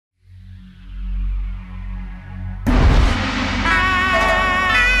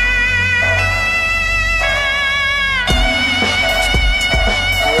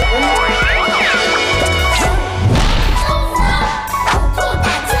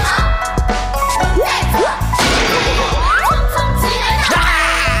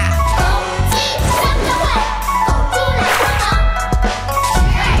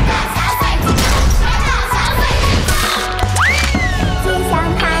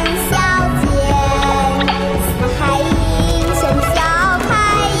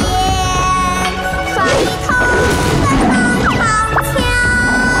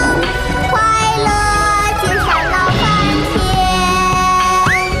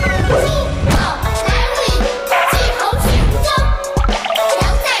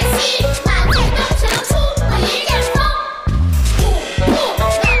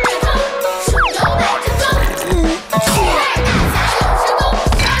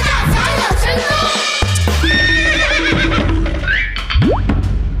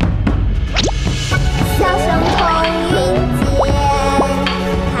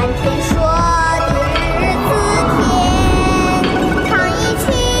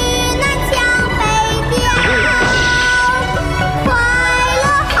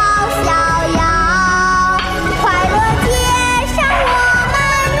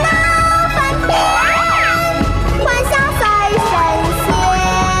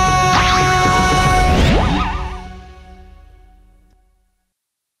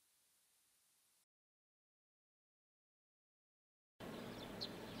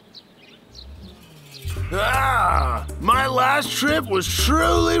last trip was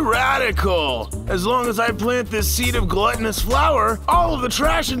truly radical. As long as I plant this seed of gluttonous flower, all of the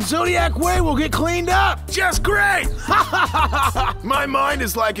trash in Zodiac Way will get cleaned up. Just great! My mind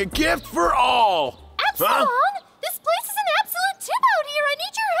is like a gift for all. Epsilon, this place is an absolute tip out here. I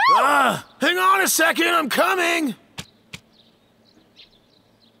need your help. Hang on a second, I'm coming.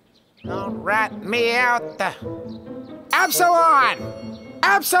 Don't rat me out the... Epsilon!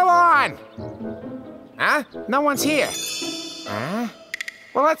 Epsilon! Huh? No one's here. Huh?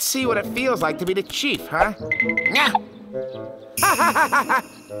 Well, let's see what it feels like to be the chief, huh?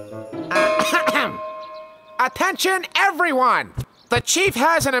 Attention, everyone! The chief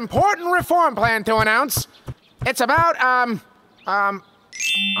has an important reform plan to announce. It's about, huh?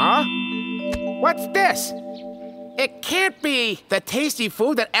 What's this? It can't be the tasty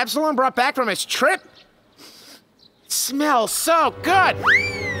food that Epsilon brought back from his trip. It smells so good.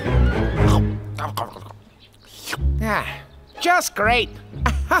 Just great.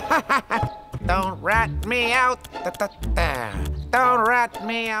 Don't rat me out. Don't rat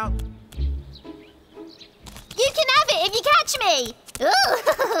me out. You can have it if you catch me.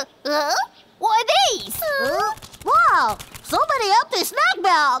 What are these? Wow, so many empty snack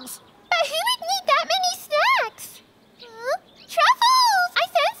bags. But who would need that many snacks? Truffles! I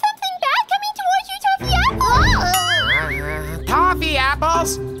sent something back coming towards you, Toffee Apples. Toffee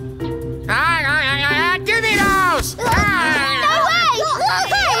apples? Give me those! No way!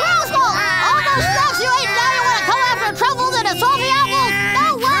 Hey, Rascal! All those snacks you ate, now you want to come after truffles and a toffee apple?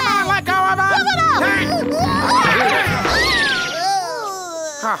 No way! Come on, let go of them! Give it up!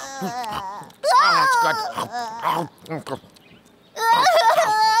 That's good.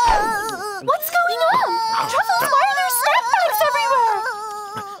 What's going on? Truffles, why are there snack bags everywhere?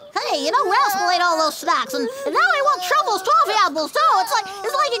 Hey, you know Rascal ate all those snacks, and now he wants Truffles toffee apples too. It's like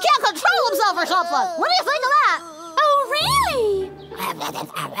he can't control himself or something. What do you think of that? Oh, really?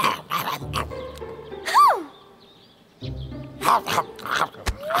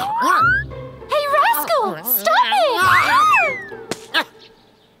 Hey, Rascal, stop it!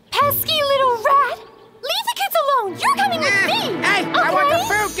 Pesky little rat! Leave the kids alone! You're coming with me! Hey, okay? I want the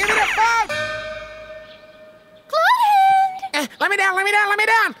food! Give me the food! Glutton! Let me down, let me down, let me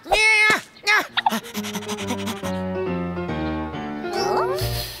down!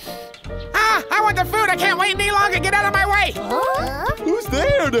 I want the food! I can't wait any longer! Get out of my way! Who's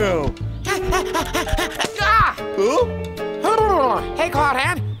there now? Hey,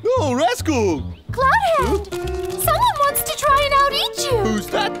 Cloudhand! Oh, Rascal! Cloudhand! Someone wants to try and out-eat you! Who's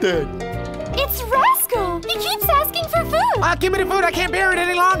that then? It's Rascal! He keeps asking for food! Give me the food! I can't bear it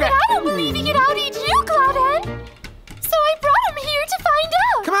any longer! But I don't believe he can out-eat you, Cloudhand! So I brought him here to find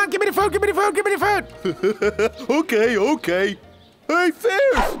out! Come on, give me the food! Give me the food! Give me the food! Okay. Hey,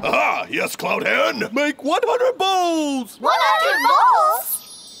 Fierce! Ah, yes, Cloudhand. Make 100 bowls! 100 bowls?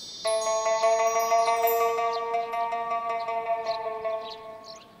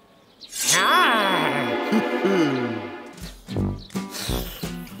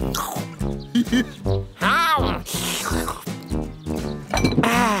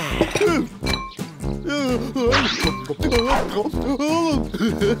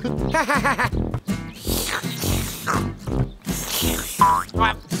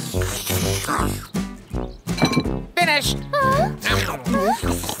 Finished!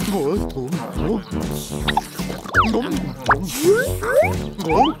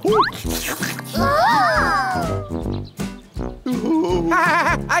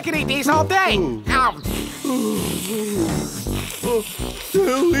 I can eat these all day!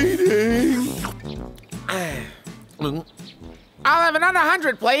 Still eating. I'll have another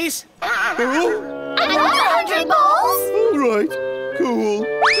 100, please! Another 100 bowls? All right, cool.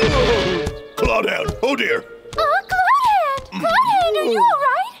 Cloudhand, oh dear. Cloudhand! Cloudhand, are you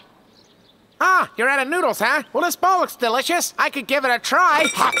alright? Ah, you're out of noodles, huh? Well, this bowl looks delicious. I could give it a try.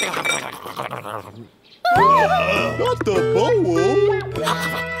 Not the bowl.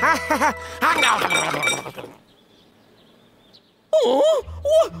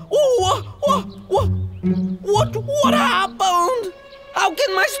 What happened? How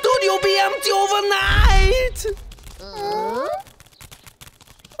can my studio be empty overnight?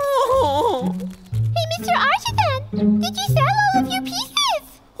 Oh. Hey, Mr. Archibald, did you sell all of your pieces?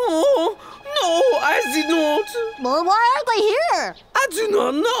 Oh, no, I did not. Well, why aren't they here? I do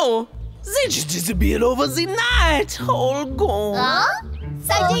not know. They just disappeared over the night. All gone. Huh?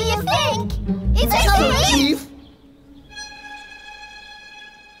 So do you think it's a thief?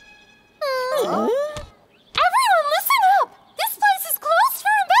 Everyone, listen up! This place is closed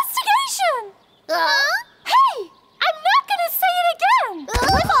for investigation! Hey! I'm not gonna say it again!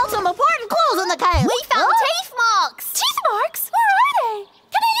 We found some important clues in the cave. We found teeth marks! Teeth marks?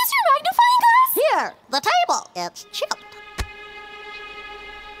 It's chipped.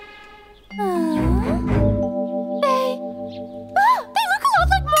 They look a lot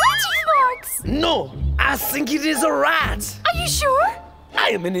like my teeth marks. No, I think it is a rat. Are you sure? I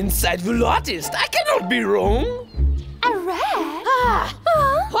am an inside artist. I cannot be wrong. A rat?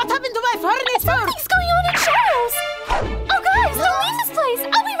 What happened to my furniture? Something's going on in shadows. Oh, guys, don't leave this place.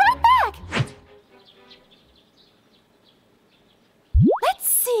 I'll be right back. Let's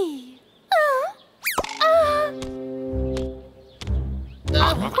see.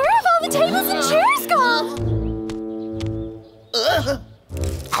 Where have all the tables and chairs gone?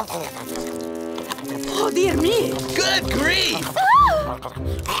 Oh, dear me. Good grief!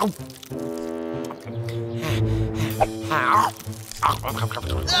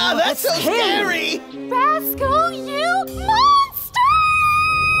 Oh, that's so scary! Rascal, you monster!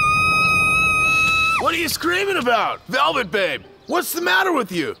 What are you screaming about? Velvet Babe, what's the matter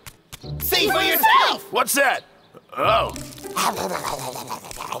with you? See for yourself! What's that? Oh.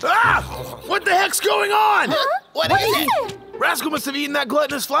 Ah! What the heck's going on? What is it? Rascal must have eaten that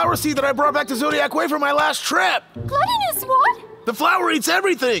gluttonous flower seed that I brought back to Zodiac Way for my last trip. Gluttonous what? The flower eats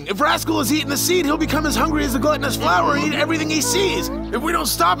everything. If Rascal has eaten the seed, he'll become as hungry as the gluttonous flower and eat everything he sees. If we don't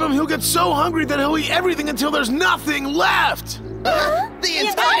stop him, he'll get so hungry that he'll eat everything until there's nothing left. The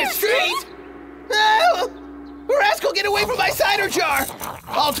entire street? Oh! Rascal, get away from my cider jar!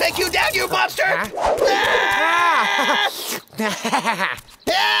 I'll take you down, you monster!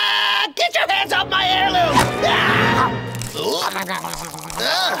 Get your hands off my heirloom!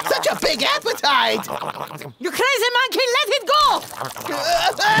 Such a big appetite! You crazy monkey, let it go!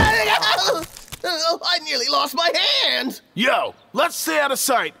 I nearly lost my hand! Yo, let's stay out of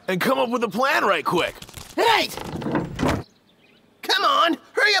sight and come up with a plan right quick. Right! Come on!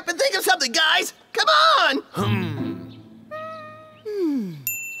 Hurry up and think of something, guys! Come on!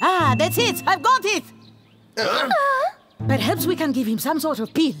 Ah, that's it. I've got it. Perhaps we can give him some sort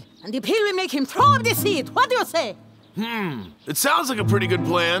of pill, and the pill will make him throw up the seed. What do you say? It sounds like a pretty good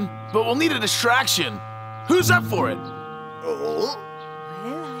plan, but we'll need a distraction. Who's up for it?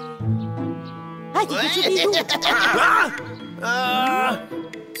 I think it should be you.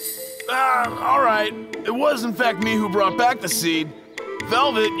 All right. It was, in fact, me who brought back the seed.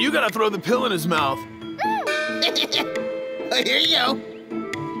 Velvet, you gotta throw the pill in his mouth. Here you go.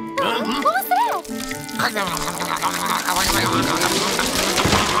 What was that?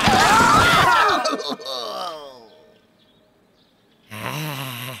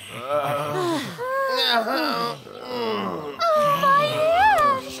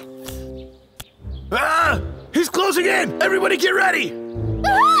 Ah! He's closing in! Everybody get ready!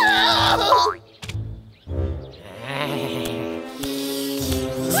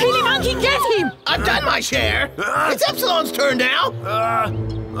 Silly monkey, get him! I've done my share. It's Epsilon's turn now.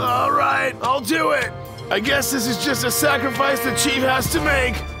 All right, I'll do it. I guess this is just a sacrifice the chief has to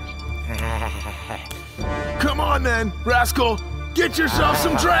make. Come on then, Rascal. Get yourself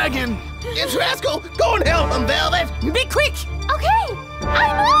some dragon. It's Rascal. Go and help him, Velvet. Be quick! Okay,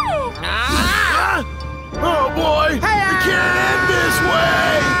 I'm on it. Ah! Oh boy, we can't end this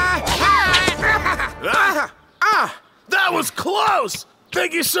way. That was close.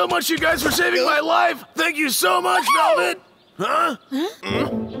 Thank you so much, you guys, for saving my life. Thank you so much, Velvet. Huh?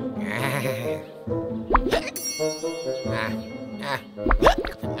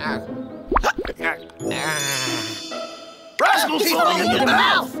 Rascal's falling in your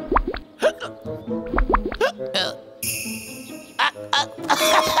mouth.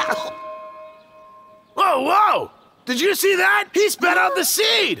 Whoa, whoa! Did you see that? He spat out the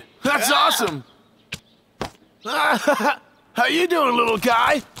seed. That's awesome. How you doing, little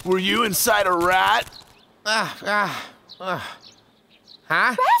guy? Were you inside a rat? Huh?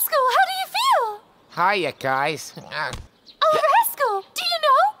 Rascal, how do you feel? Hiya, guys. Oh, Rascal, do you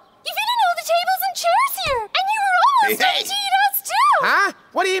know? You've eaten all the tables and chairs here, and you were almost ready to eat us too! Huh?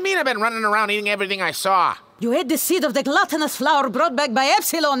 What do you mean I've been running around eating everything I saw? You ate the seed of the gluttonous flower brought back by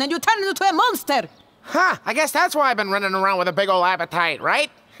Epsilon, and you turned into a monster. Huh, I guess that's why I've been running around with a big old appetite,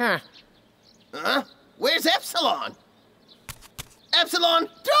 right? Huh? Where's Epsilon? Epsilon,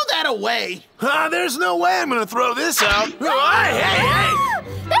 throw that away! There's no way I'm gonna throw this out. Hey!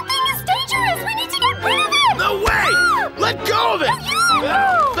 That thing is dangerous! We need to get rid of it! No way! Let go of it!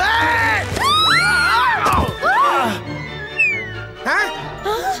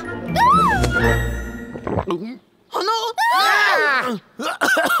 Oh no!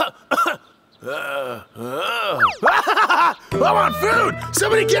 I want food!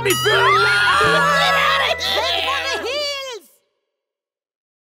 Somebody get me food!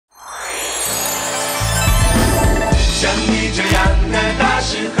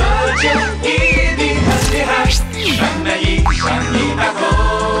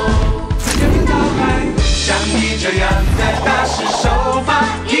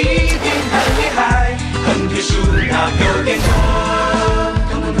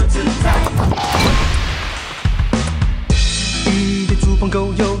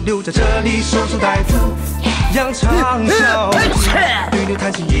 狗又留在这里守株待兔，扬长啸。女牛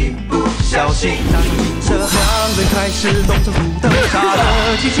贪心一不小心，大众停车，两人开始龙争虎斗，杀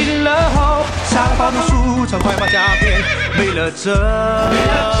了机器人了后，杀了暴动树长快马加鞭，为了这。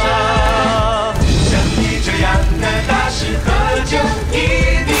像你这样的大师喝酒。